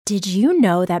Did you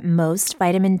know that most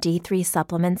vitamin D3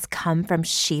 supplements come from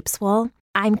sheep's wool?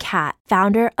 I'm Kat,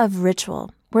 founder of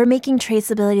Ritual. We're making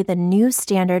traceability the new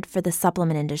standard for the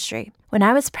supplement industry. When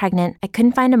I was pregnant, I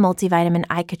couldn't find a multivitamin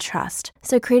I could trust,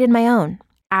 so I created my own.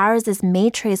 Ours is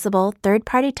made traceable,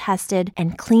 third-party tested,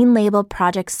 and clean label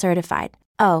project certified.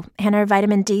 Oh, and our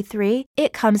vitamin D3,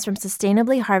 it comes from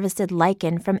sustainably harvested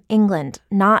lichen from England,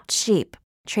 not sheep.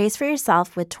 Trace for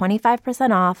yourself with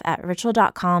 25% off at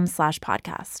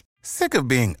ritual.com/podcast. Sick of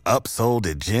being upsold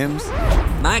at gyms?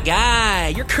 My guy,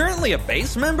 you're currently a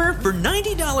base member? For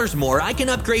 $90 more, I can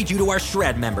upgrade you to our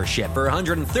Shred membership. For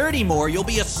 $130 more, you'll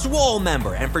be a Swole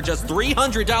member. And for just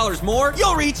 $300 more,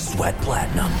 you'll reach Sweat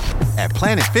Platinum. At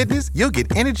Planet Fitness, you'll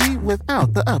get energy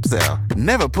without the upsell.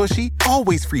 Never pushy,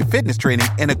 always free fitness training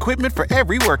and equipment for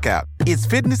every workout. It's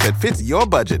fitness that fits your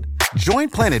budget. Join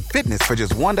Planet Fitness for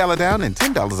just $1 down and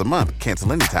 $10 a month.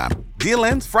 Cancel anytime. Deal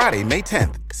ends Friday, May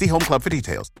 10th. See Home Club for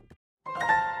details.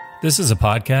 This is a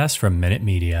podcast from Minute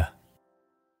Media.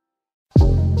 Hey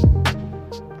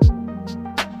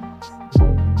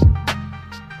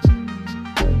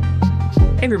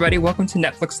everybody, welcome to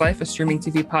Netflix Life, a streaming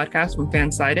TV podcast from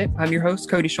Fansided. I'm your host,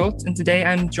 Cody Schultz, and today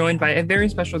I'm joined by a very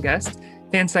special guest,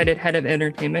 Fansided Head of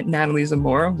Entertainment, Natalie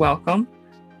Zamora. Welcome.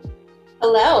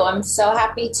 Hello, I'm so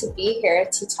happy to be here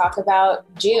to talk about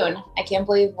June. I can't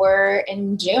believe we're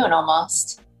in June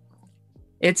almost.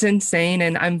 It's insane,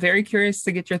 and I'm very curious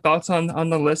to get your thoughts on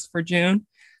the list for June.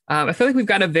 I feel like we've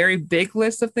got a very big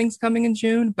list of things coming in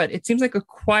June, but it seems like a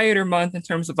quieter month in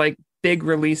terms of like big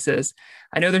releases.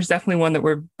 I know there's definitely one that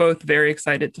we're both very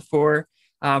excited for.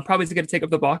 Probably is going to take up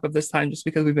the block of this time just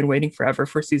because we've been waiting forever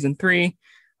for season 3.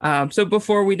 So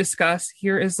before we discuss,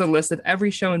 here is the list of every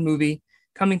show and movie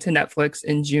coming to Netflix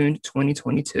in June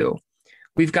 2022.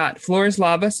 We've got Floor is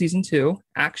Lava Season 2,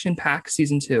 Action Pack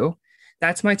Season 2,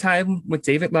 That's My Time with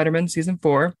David Letterman Season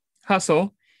 4,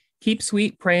 Hustle, Keep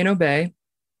Sweet, Pray and Obey,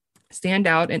 Stand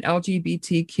Out, an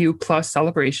LGBTQ plus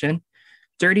celebration,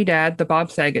 Dirty Dad, the Bob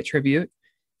Saget tribute,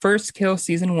 First Kill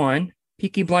Season 1,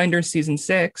 Peaky Blinders Season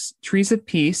 6, Trees of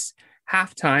Peace,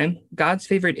 Halftime, God's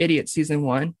Favorite Idiot Season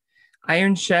 1,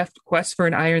 Iron Chef, Quest for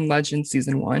an Iron Legend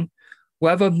Season 1,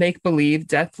 Web of Make Believe,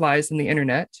 Death Lies in the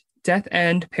Internet, Death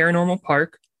End, Paranormal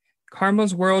Park,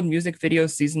 Karma's World Music Video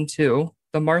Season 2,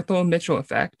 The Martha Mitchell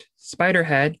Effect,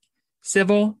 Spiderhead,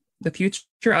 Civil, The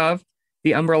Future of,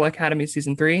 The Umbrella Academy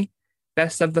Season 3,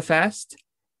 Best of the Fest,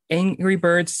 Angry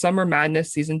Birds Summer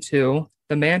Madness Season 2,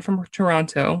 The Man from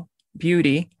Toronto,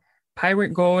 Beauty,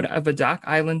 Pirate Gold of Adak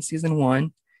Island Season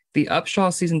 1, The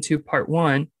Upshaw Season 2 Part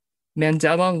 1,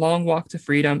 Mandela Long Walk to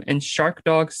Freedom, and Shark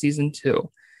Dog Season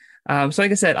 2. So like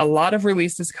I said, a lot of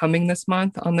releases coming this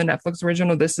month on the Netflix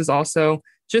original. This is also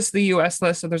just the US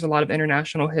list, so there's a lot of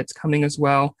international hits coming as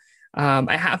well.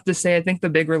 I have to say, I think the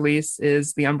big release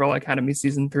is The Umbrella Academy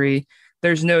Season 3.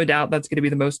 There's no doubt that's going to be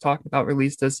the most talked about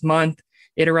release this month.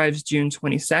 It arrives June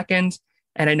 22nd,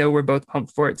 and I know we're both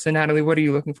pumped for it. So Natalie, what are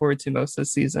you looking forward to most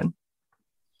this season?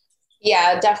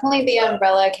 Yeah, definitely The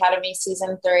Umbrella Academy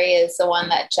Season 3 is the one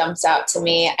that jumps out to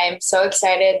me. I'm so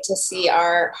excited to see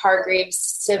our Hargreaves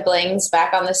siblings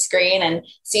back on the screen. And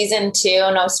Season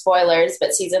 2, no spoilers,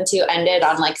 but Season 2 ended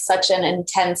on like such an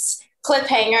intense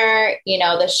cliffhanger. You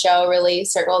know, the show really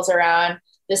circles around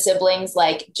the siblings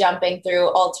like jumping through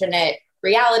alternate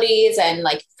realities and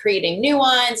like creating new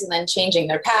ones and then changing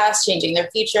their past, changing their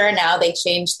future. Now they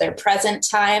changed their present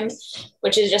time,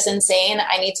 which is just insane.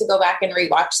 I need to go back and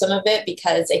rewatch some of it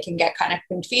because it can get kind of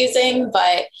confusing,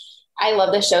 but I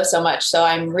love the show so much. So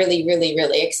I'm really, really,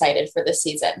 really excited for this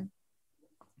season.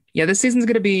 Yeah, this season's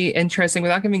going to be interesting.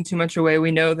 Without giving too much away, we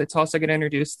know that's also going to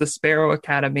introduce the Sparrow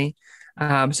Academy.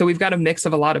 So we've got a mix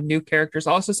of a lot of new characters,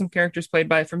 also some characters played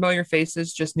by familiar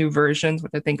faces, just new versions,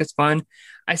 which I think is fun.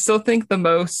 I still think the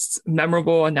most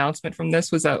memorable announcement from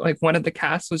this was that like one of the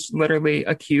casts was literally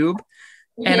a cube.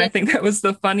 Mm-hmm. And I think that was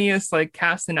the funniest like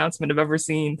cast announcement I've ever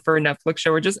seen for a Netflix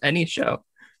show or just any show.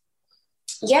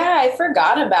 Yeah, I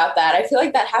forgot about that. I feel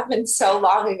like that happened so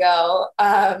long ago.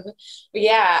 But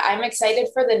yeah, I'm excited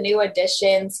for the new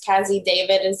additions. Cassie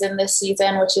David is in this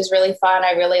season, which is really fun.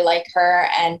 I really like her.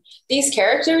 And these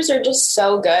characters are just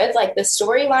so good. Like the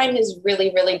storyline is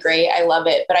really, really great. I love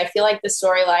it. But I feel like the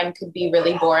storyline could be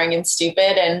really boring and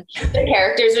stupid. And the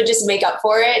characters would just make up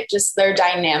for it. Just their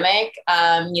dynamic.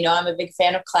 You know, I'm a big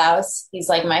fan of Klaus. He's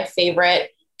like my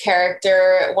favorite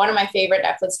character, one of my favorite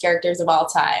Netflix characters of all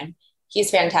time. He's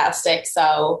fantastic.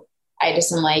 So I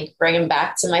just am like, bring him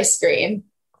back to my screen.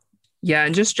 Yeah.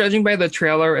 And just judging by the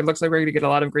trailer, it looks like we're going to get a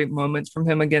lot of great moments from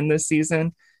him again this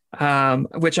season,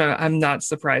 which I'm not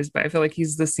surprised by. I feel like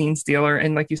he's the scene stealer.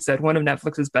 And like you said, one of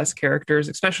Netflix's best characters,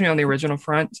 especially on the original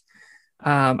front.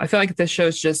 I feel like this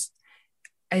show's just,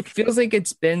 it feels like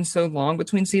it's been so long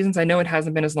between seasons. I know it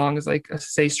hasn't been as long as like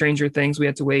say Stranger Things. We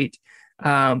had to wait.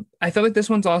 I feel like this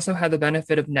one's also had the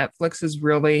benefit of Netflix has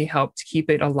really helped keep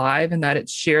it alive and that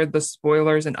it's shared the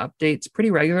spoilers and updates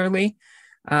pretty regularly.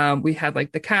 We had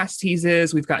like the cast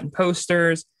teases, we've gotten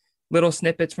posters, little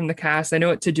snippets from the cast. I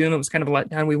know at To Doom it was kind of a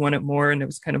letdown. We wanted more, and it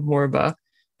was kind of more of a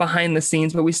behind the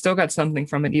scenes, but we still got something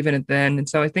from it even at then. And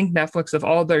so I think Netflix, of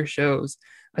all their shows,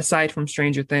 aside from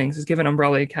Stranger Things, has given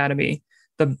Umbrella Academy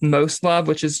the most love,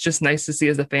 which is just nice to see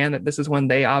as a fan that this is one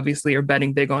they obviously are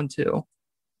betting big on too.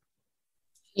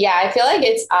 Yeah, I feel like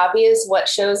it's obvious what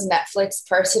shows Netflix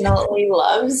personally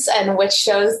loves and which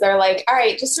shows they're like, all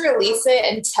right, just release it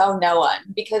and tell no one,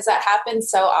 because that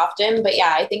happens so often. But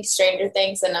yeah, I think Stranger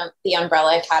Things and The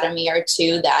Umbrella Academy are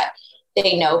two that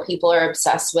they know people are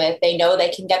obsessed with. They know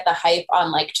they can get the hype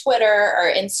on like Twitter or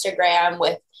Instagram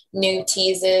with new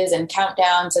teases and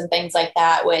countdowns and things like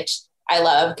that, which I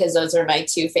love because those are my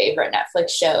two favorite Netflix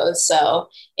shows. So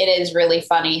it is really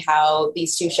funny how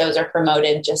these two shows are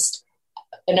promoted just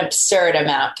an absurd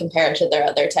amount compared to their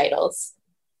other titles.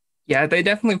 Yeah, they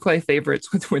definitely play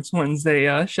favorites with which ones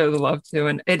they show the love to.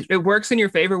 And it works in your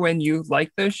favor when you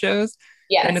like those shows.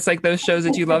 Yes. And it's like those shows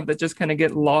that you love that just kind of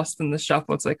get lost in the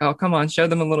shuffle. It's like, oh, come on, show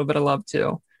them a little bit of love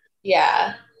too.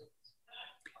 Yeah.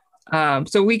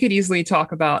 So we could easily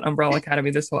talk about Umbrella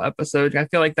Academy this whole episode. I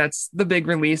feel like that's the big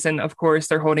release. And of course,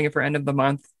 they're holding it for end of the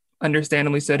month,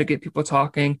 understandably so, to get people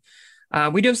talking.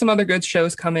 We do have some other good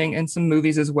shows coming and some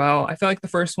movies as well. I feel like the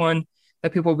first one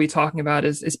that people will be talking about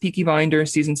is Peaky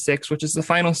Blinders season 6, which is the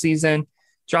final season,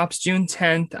 drops June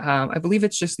 10th. I believe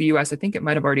it's just the US. I think it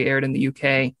might have already aired in the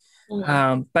UK.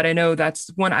 But I know that's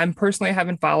one I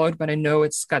haven't followed, but I know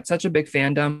it's got such a big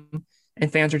fandom and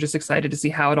fans are just excited to see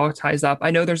how it all ties up.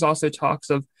 I know there's also talks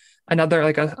of another,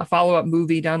 like a follow-up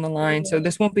movie down the line. So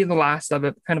this won't be the last of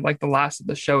it, kind of like the last of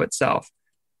the show itself.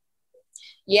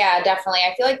 Yeah, definitely.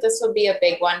 I feel like this would be a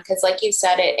big one because, like you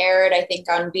said, it aired, I think,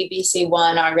 on BBC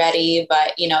One already.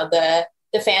 But, you know, the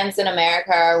fans in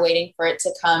America are waiting for it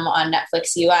to come on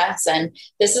Netflix US. And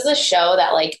this is a show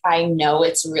that, like, I know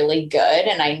it's really good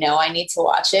and I know I need to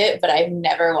watch it, but I've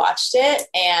never watched it.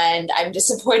 And I'm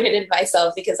disappointed in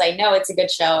myself because I know it's a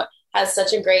good show. It has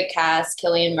such a great cast.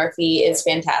 Cillian Murphy is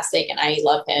fantastic and I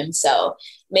love him. So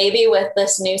maybe with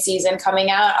this new season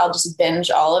coming out, I'll just binge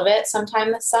all of it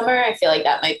sometime this summer. I feel like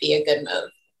that might be a good move.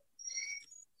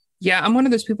 Yeah, I'm one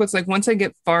of those people. It's like once I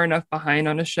get far enough behind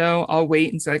on a show, I'll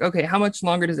wait and say, like, okay, how much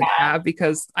longer does it have?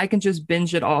 Because I can just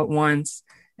binge it all at once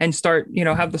and start, you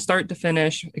know, have the start to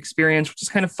finish experience, which is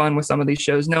kind of fun with some of these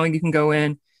shows, knowing you can go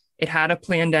in. It had a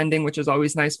planned ending, which is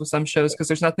always nice with some shows because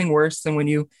there's nothing worse than when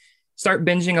you start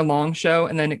binging a long show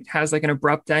and then it has like an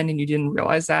abrupt end and you didn't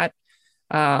realize that.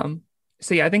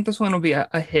 So yeah, I think this one will be a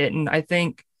hit, and I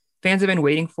think fans have been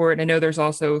waiting for it. I know there's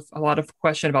also a lot of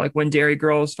question about like when Derry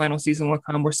Girls' final season will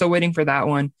come. We're still waiting for that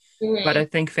one, but I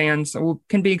think fans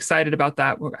can be excited about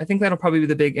that. I think that'll probably be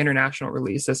the big international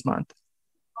release this month.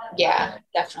 Yeah,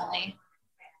 definitely.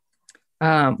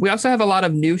 We also have a lot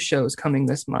of new shows coming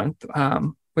this month,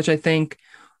 which I think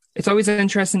it's always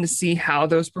interesting to see how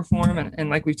those perform. And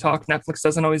like we talked, Netflix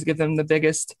doesn't always give them the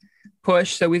biggest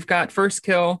push. So we've got First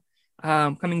Kill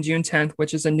coming June 10th,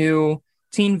 which is a new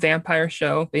teen vampire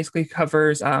show. Basically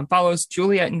follows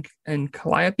Juliet and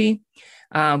Calliope.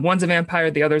 One's a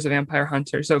vampire, the other's a vampire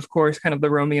hunter. So of course, kind of the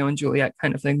Romeo and Juliet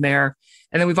kind of thing there.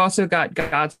 And then we've also got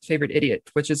God's Favorite Idiot,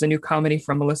 which is a new comedy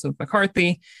from Melissa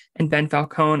McCarthy and Ben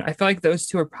Falcone. I feel like those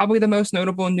two are probably the most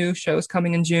notable new shows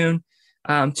coming in June.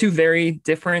 Two very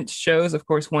different shows. Of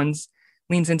course, one's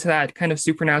leans into that kind of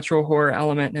supernatural horror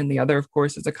element, and the other, of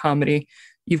course, is a comedy.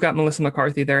 You've got Melissa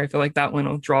McCarthy there. I feel like that one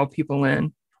will draw people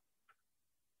in.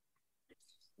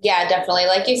 Yeah, definitely.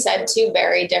 Like you said, two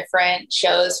very different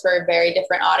shows for very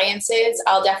different audiences.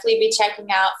 I'll definitely be checking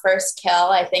out First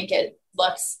Kill. I think it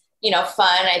looks,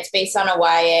 fun. It's based on a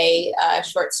YA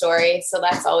short story, so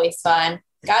that's always fun.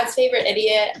 God's Favorite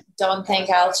Idiot, don't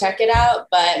think I'll check it out,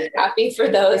 but happy for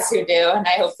those who do, and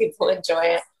I hope people enjoy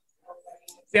it.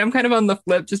 See, I'm kind of on the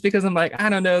flip just because I'm like, I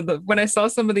don't know. When I saw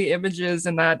some of the images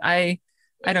and that, I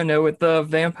don't know, with the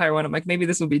vampire one, I'm like, maybe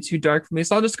this will be too dark for me.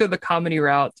 So I'll just go the comedy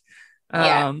route.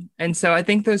 And so I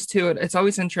think those two, it's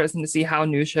always interesting to see how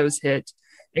new shows hit,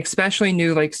 especially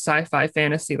new like sci-fi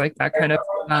fantasy, like that kind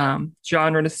of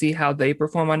genre, to see how they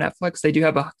perform on Netflix. They do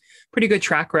have a pretty good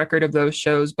track record of those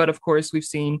shows, but of course we've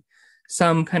seen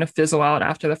some kind of fizzle out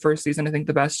after the first season. I think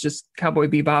the best, just Cowboy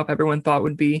Bebop, everyone thought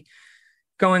would be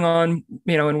going on,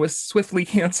 and was swiftly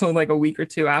canceled like a week or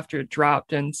two after it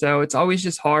dropped. And so it's always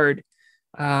just hard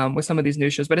with some of these new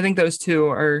shows, but I think those two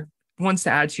are ones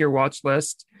to add to your watch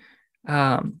list.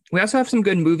 We also have some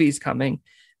good movies coming.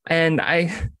 And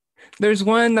there's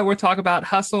one that we'll talk about.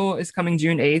 Hustle is coming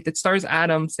June 8th. It stars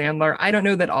Adam Sandler. I don't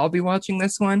know that I'll be watching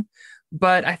this one,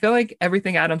 but I feel like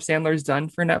everything Adam Sandler's done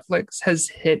for Netflix has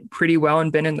hit pretty well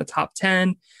and been in the top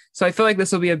 10. So I feel like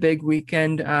this will be a big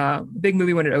weekend, big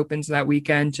movie when it opens that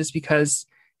weekend, just because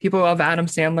people love Adam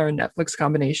Sandler and Netflix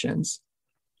combinations.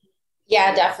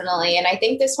 Yeah, definitely. And I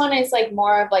think this one is like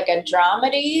more of like a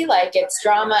dramedy, like it's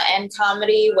drama and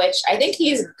comedy, which I think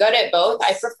he's good at both.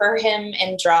 I prefer him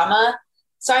in drama.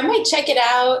 So I might check it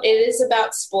out. It is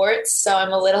about sports, so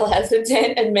I'm a little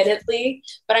hesitant, admittedly,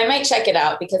 but I might check it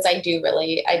out because I do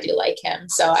like him.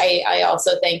 So I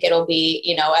also think it'll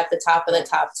be, at the top of the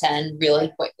top 10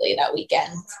 really quickly that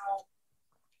weekend.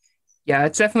 Yeah,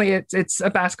 it's a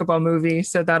basketball movie,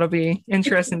 so that'll be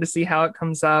interesting to see how it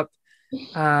comes up.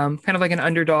 Kind of like an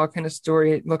underdog kind of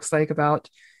story. It looks like about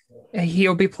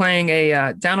he'll be playing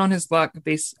a down on his luck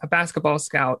a basketball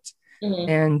scout,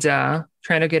 and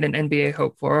trying to get an NBA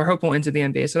hopeful into the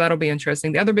NBA. So that'll be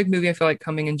interesting. The other big movie I feel like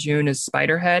coming in June is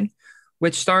Spiderhead,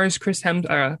 which stars Chris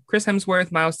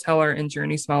Hemsworth, Miles Teller, and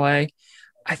Journey Smollett.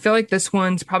 I feel like this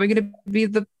one's probably going to be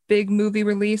the big movie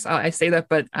release. I say that,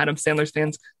 but Adam Sandler's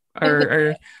fans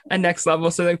are a next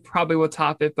level, so they probably will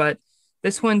top it. But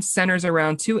this one centers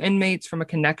around two inmates form a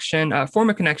connection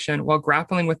while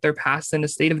grappling with their past in a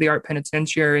state-of-the-art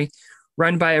penitentiary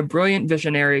run by a brilliant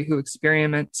visionary who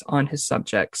experiments on his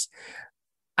subjects.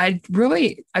 I've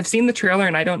seen the trailer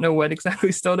and I don't know what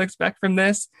exactly still to expect from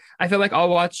this. I feel like I'll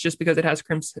watch just because it has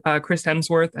Chris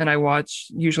Hemsworth, and I watch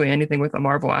usually anything with a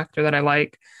Marvel actor that I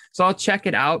like. So I'll check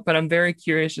it out, but I'm very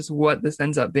curious just what this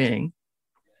ends up being.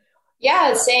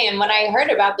 Yeah, same. When I heard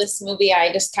about this movie,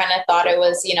 I just kind of thought it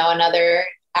was, another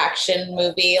action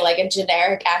movie, like a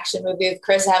generic action movie with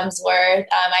Chris Hemsworth.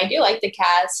 I do like the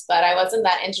cast, but I wasn't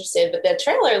that interested. But the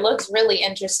trailer looks really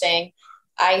interesting.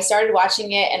 I started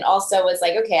watching it and also was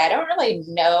like, okay, I don't really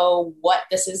know what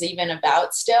this is even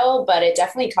about still, but it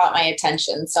definitely caught my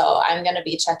attention. So I'm going to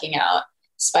be checking out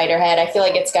Spiderhead. I feel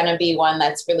like it's going to be one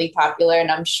that's really popular,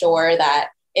 and I'm sure that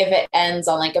if it ends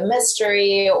on like a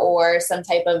mystery or some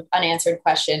type of unanswered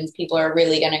questions, people are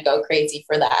really going to go crazy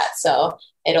for that. So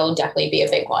it'll definitely be a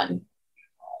big one.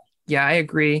 Yeah, I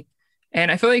agree.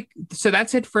 And I feel like, so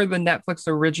that's it for the Netflix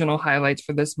original highlights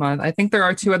for this month. I think there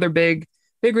are two other big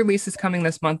releases coming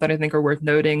this month that I think are worth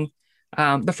noting.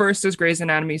 The first is Grey's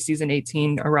Anatomy season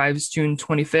 18 arrives June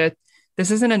 25th.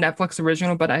 This isn't a Netflix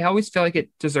original, but I always feel like it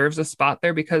deserves a spot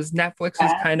there because Netflix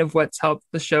is kind of what's helped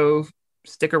the show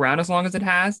stick around as long as it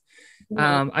has.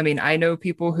 I know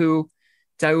people who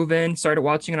dove in, started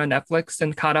watching it on Netflix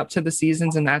and caught up to the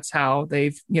seasons, and that's how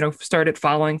they've, started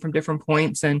following from different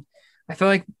points. And I feel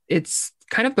like it's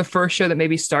kind of the first show that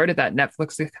maybe started that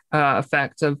Netflix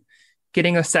effect of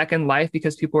getting a second life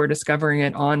because people were discovering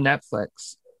it on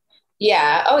Netflix.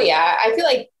 Yeah. Oh yeah. I feel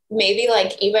like maybe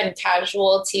like even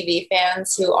casual TV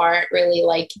fans who aren't really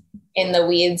like in the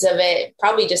weeds of it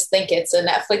probably just think it's a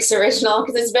Netflix original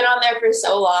because it's been on there for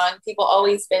so long. People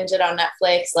always binge it on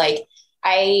Netflix. Like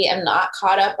I am not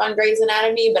caught up on Grey's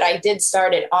Anatomy, but I did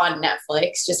start it on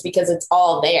Netflix just because it's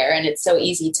all there and it's so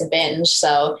easy to binge.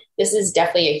 So this is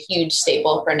definitely a huge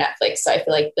staple for Netflix. So I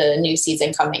feel like the new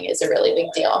season coming is a really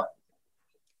big deal.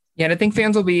 Yeah, and I think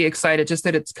fans will be excited just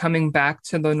that it's coming back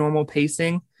to the normal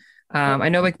pacing. I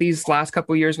know like these last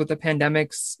couple of years with the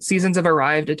pandemics, seasons have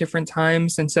arrived at different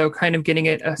times. And so kind of getting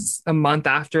it a month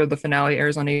after the finale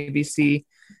airs on ABC,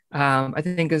 I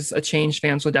think is a change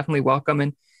fans will definitely welcome.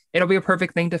 And it'll be a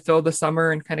perfect thing to fill the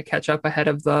summer and kind of catch up ahead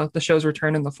of the show's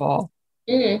return in the fall.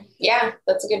 Yeah,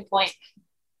 that's a good point.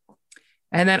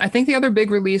 And then I think the other big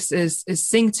release is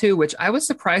Sing 2, which I was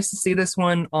surprised to see this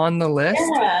one on the list.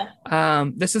 Yeah.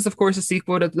 This is, of course, a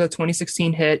sequel to the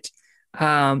 2016 hit.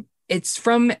 It's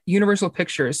from Universal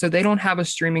Pictures, so they don't have a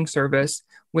streaming service,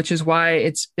 which is why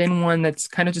it's been one that's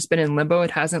kind of just been in limbo.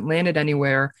 It hasn't landed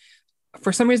anywhere.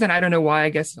 For some reason, I don't know why.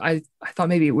 I guess I thought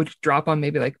maybe it would drop on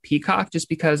maybe like Peacock, just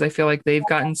because I feel like they've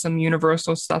gotten some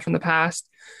Universal stuff in the past.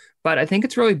 But I think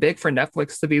it's really big for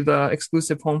Netflix to be the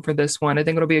exclusive home for this one. I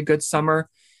think it'll be a good summer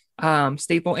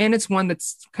staple. And it's one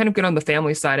that's kind of good on the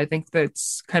family side. I think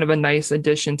that's kind of a nice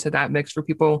addition to that mix for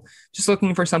people just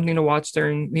looking for something to watch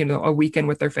during, a weekend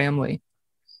with their family.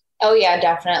 Oh yeah,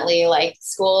 definitely. Like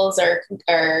schools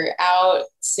are out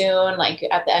soon, like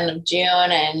at the end of June,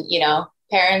 and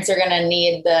parents are going to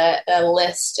need the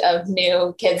list of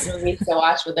new kids movies to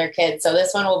watch with their kids. So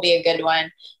this one will be a good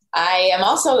one. I am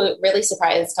also really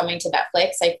surprised it's coming to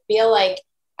Netflix. I feel like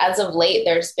as of late,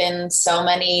 there's been so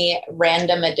many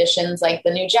random additions, like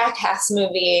the new Jackass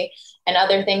movie. and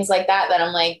other things like that, that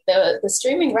I'm like, the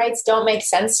streaming rights don't make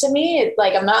sense to me. It's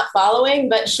like, I'm not following,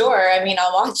 but sure. I mean,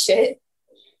 I'll watch it.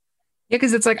 Yeah,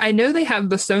 because it's like, I know they have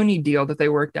the Sony deal that they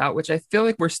worked out, which I feel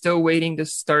like we're still waiting to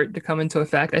start to come into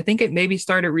effect. I think it maybe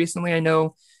started recently. I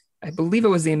believe it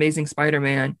was The Amazing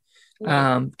Spider-Man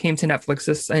came to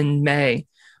Netflix in May.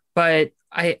 But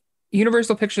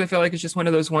Universal Pictures, I feel like, is just one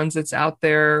of those ones that's out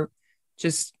there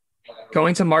just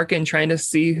going to market and trying to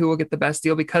see who will get the best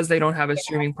deal, because they don't have a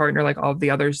streaming partner like all of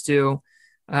the others do.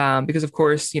 Because of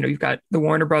course, you've got the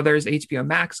Warner Brothers, HBO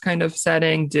Max kind of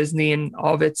setting, Disney and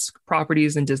all of its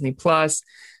properties, and Disney Plus.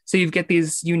 So you get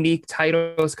these unique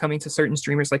titles coming to certain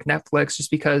streamers like Netflix,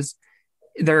 just because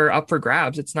they're up for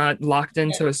grabs. It's not locked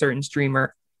into a certain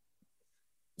streamer.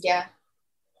 Yeah.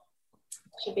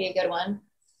 Should be a good one.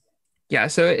 Yeah.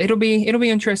 So it'll be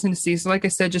interesting to see. So like I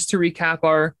said, just to recap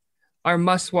our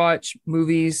must-watch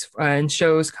movies and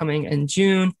shows coming in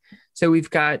June. So we've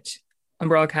got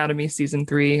Umbrella Academy Season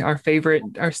 3, our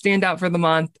standout for the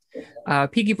month,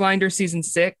 Peaky Blinders Season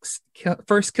 6,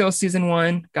 First Kill Season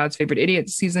 1, God's Favorite Idiot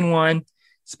Season 1,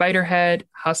 Spiderhead,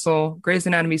 Hustle, Grey's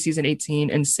Anatomy Season 18,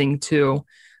 and Sing 2.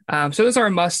 So those are a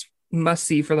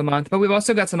must-see for the month. But we've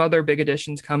also got some other big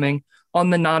additions coming on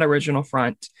the non-original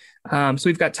front. So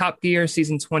we've got Top Gear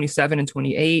Season 27 and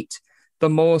 28, The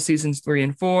Mole Seasons 3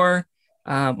 and 4,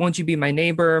 Won't You Be My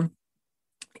Neighbor,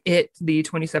 It, the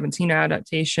 2017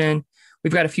 adaptation.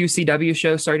 We've got a few CW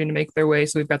shows starting to make their way.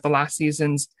 So we've got the last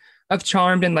seasons of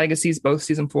Charmed and Legacies, both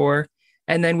season 4.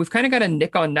 And then we've kind of got a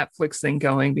Nick on Netflix thing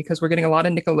going, because we're getting a lot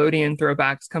of Nickelodeon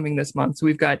throwbacks coming this month. So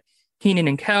we've got Kenan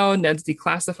and Kel, Ned's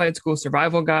Declassified School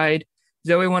Survival Guide,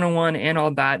 Zoe 101, and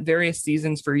all that. Various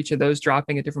seasons for each of those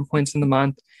dropping at different points in the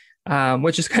month,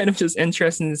 which is kind of just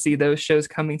interesting to see those shows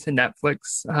coming to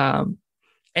Netflix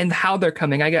and how they're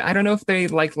coming. I don't know if they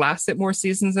lasted more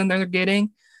seasons than they're getting,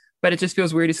 but it just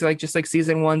feels weird to see just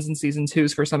season 1s and season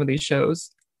 2s for some of these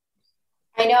shows.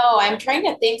 I know. I'm trying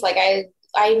to think,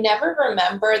 I never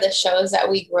remember the shows that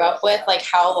we grew up with,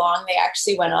 how long they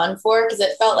actually went on for, because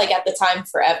it felt like at the time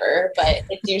forever, but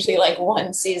it's usually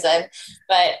one season.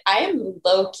 But I'm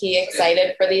low-key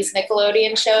excited for these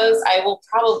Nickelodeon shows. I will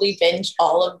probably binge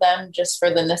all of them just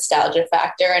for the nostalgia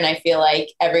factor, and I feel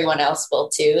like everyone else will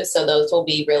too. So those will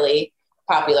be really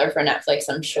popular for Netflix,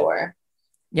 I'm sure.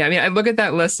 Yeah, I mean, I look at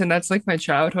that list and that's my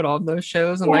childhood, all of those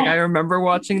shows. And I remember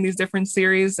watching these different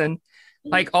series, and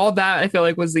all that I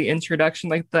feel was the introduction,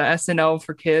 the SNL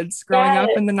for kids growing up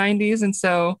in the 90s. And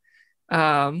so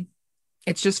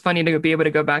it's just funny to be able to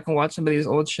go back and watch some of these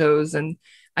old shows. And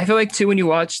I feel too, when you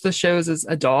watch the shows as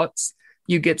adults,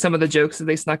 you get some of the jokes that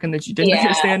they snuck in that you didn't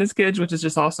understand as kids, which is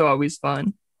just also always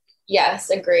fun. Yes,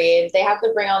 agreed. They have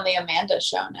to bring on the Amanda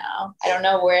Show now. I don't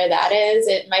know where that is.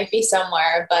 It might be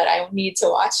somewhere, but I need to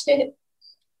watch it.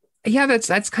 Yeah,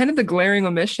 that's kind of the glaring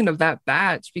omission of that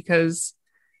batch, because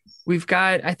we've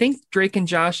got, I think Drake and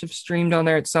Josh have streamed on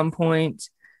there at some point.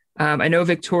 I know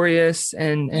Victorious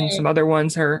and some other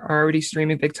ones are already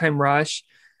streaming, Big Time Rush.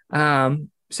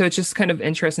 So it's just kind of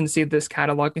interesting to see this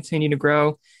catalog continue to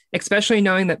grow, especially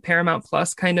knowing that Paramount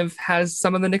Plus kind of has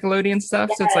some of the Nickelodeon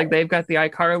stuff. So it's they've got the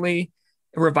iCarly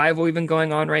revival even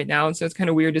going on right now. And so it's kind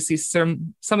of weird to see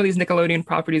some of these Nickelodeon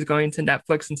properties going to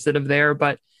Netflix instead of there.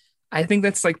 But I think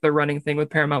that's the running thing with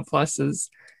Paramount Plus, is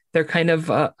they're kind of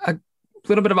a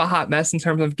little bit of a hot mess in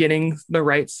terms of getting the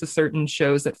rights to certain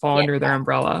shows that fall under their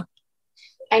umbrella.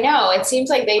 I know. It seems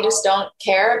like they just don't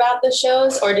care about the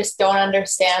shows, or just don't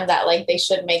understand that they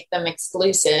should make them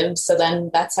exclusive. So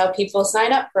then that's how people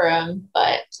sign up for them.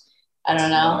 But I don't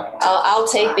know. I'll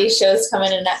take these shows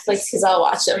coming to Netflix because I'll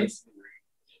watch them.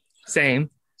 Same.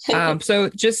 So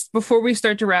just before we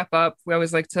start to wrap up, we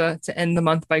always like to end the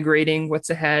month by grading what's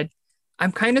ahead.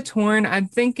 I'm kind of torn. I'm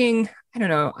thinking, I don't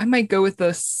know, I might go with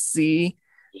a C,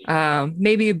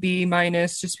 maybe a B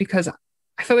minus, just because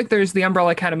I feel there's the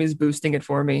Umbrella Academy is boosting it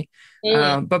for me.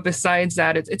 But besides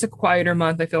that, it's a quieter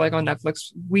month. I feel on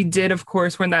Netflix, we did, of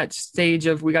course, we're in that stage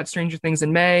of, we got Stranger Things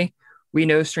in May. We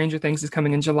know Stranger Things is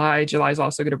coming in July. July is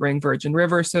also going to bring Virgin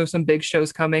River. So some big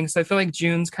shows coming. So I feel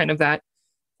June's kind of that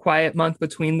quiet month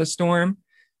between the storm.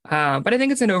 But I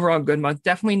think it's an overall good month.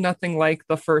 Definitely nothing like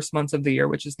the first months of the year,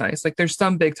 which is nice. There's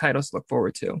some big titles to look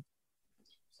forward to.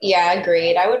 Yeah,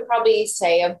 agreed. I would probably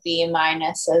say a B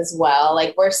minus as well.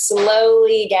 We're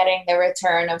slowly getting the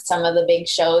return of some of the big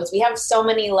shows. We have so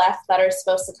many left that are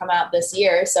supposed to come out this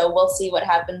year, so we'll see what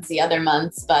happens the other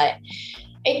months. But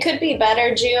it could be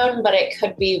better, June, but it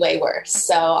could be way worse.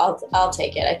 So I'll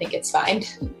take it. I think it's fine.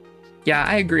 Yeah,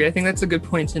 I agree. I think that's a good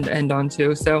point to end on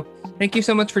too. So thank you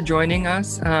so much for joining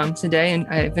us today. And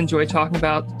I've enjoyed talking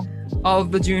about all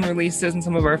of the June releases and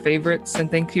some of our favorites. And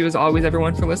thank you as always,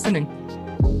 everyone, for listening.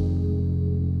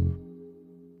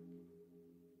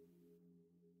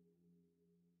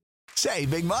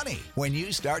 Save big money when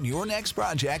you start your next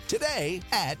project today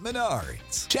at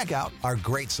Menards. Check out our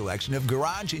great selection of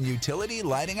garage and utility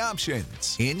lighting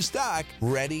options. In stock,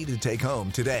 ready to take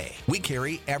home today. We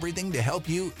carry everything to help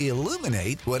you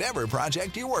illuminate whatever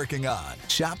project you're working on.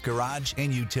 Shop garage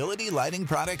and utility lighting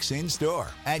products in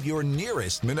store at your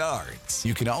nearest Menards.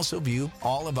 You can also view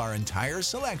all of our entire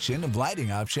selection of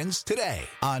lighting options today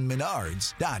on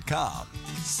Menards.com.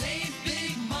 Save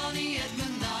big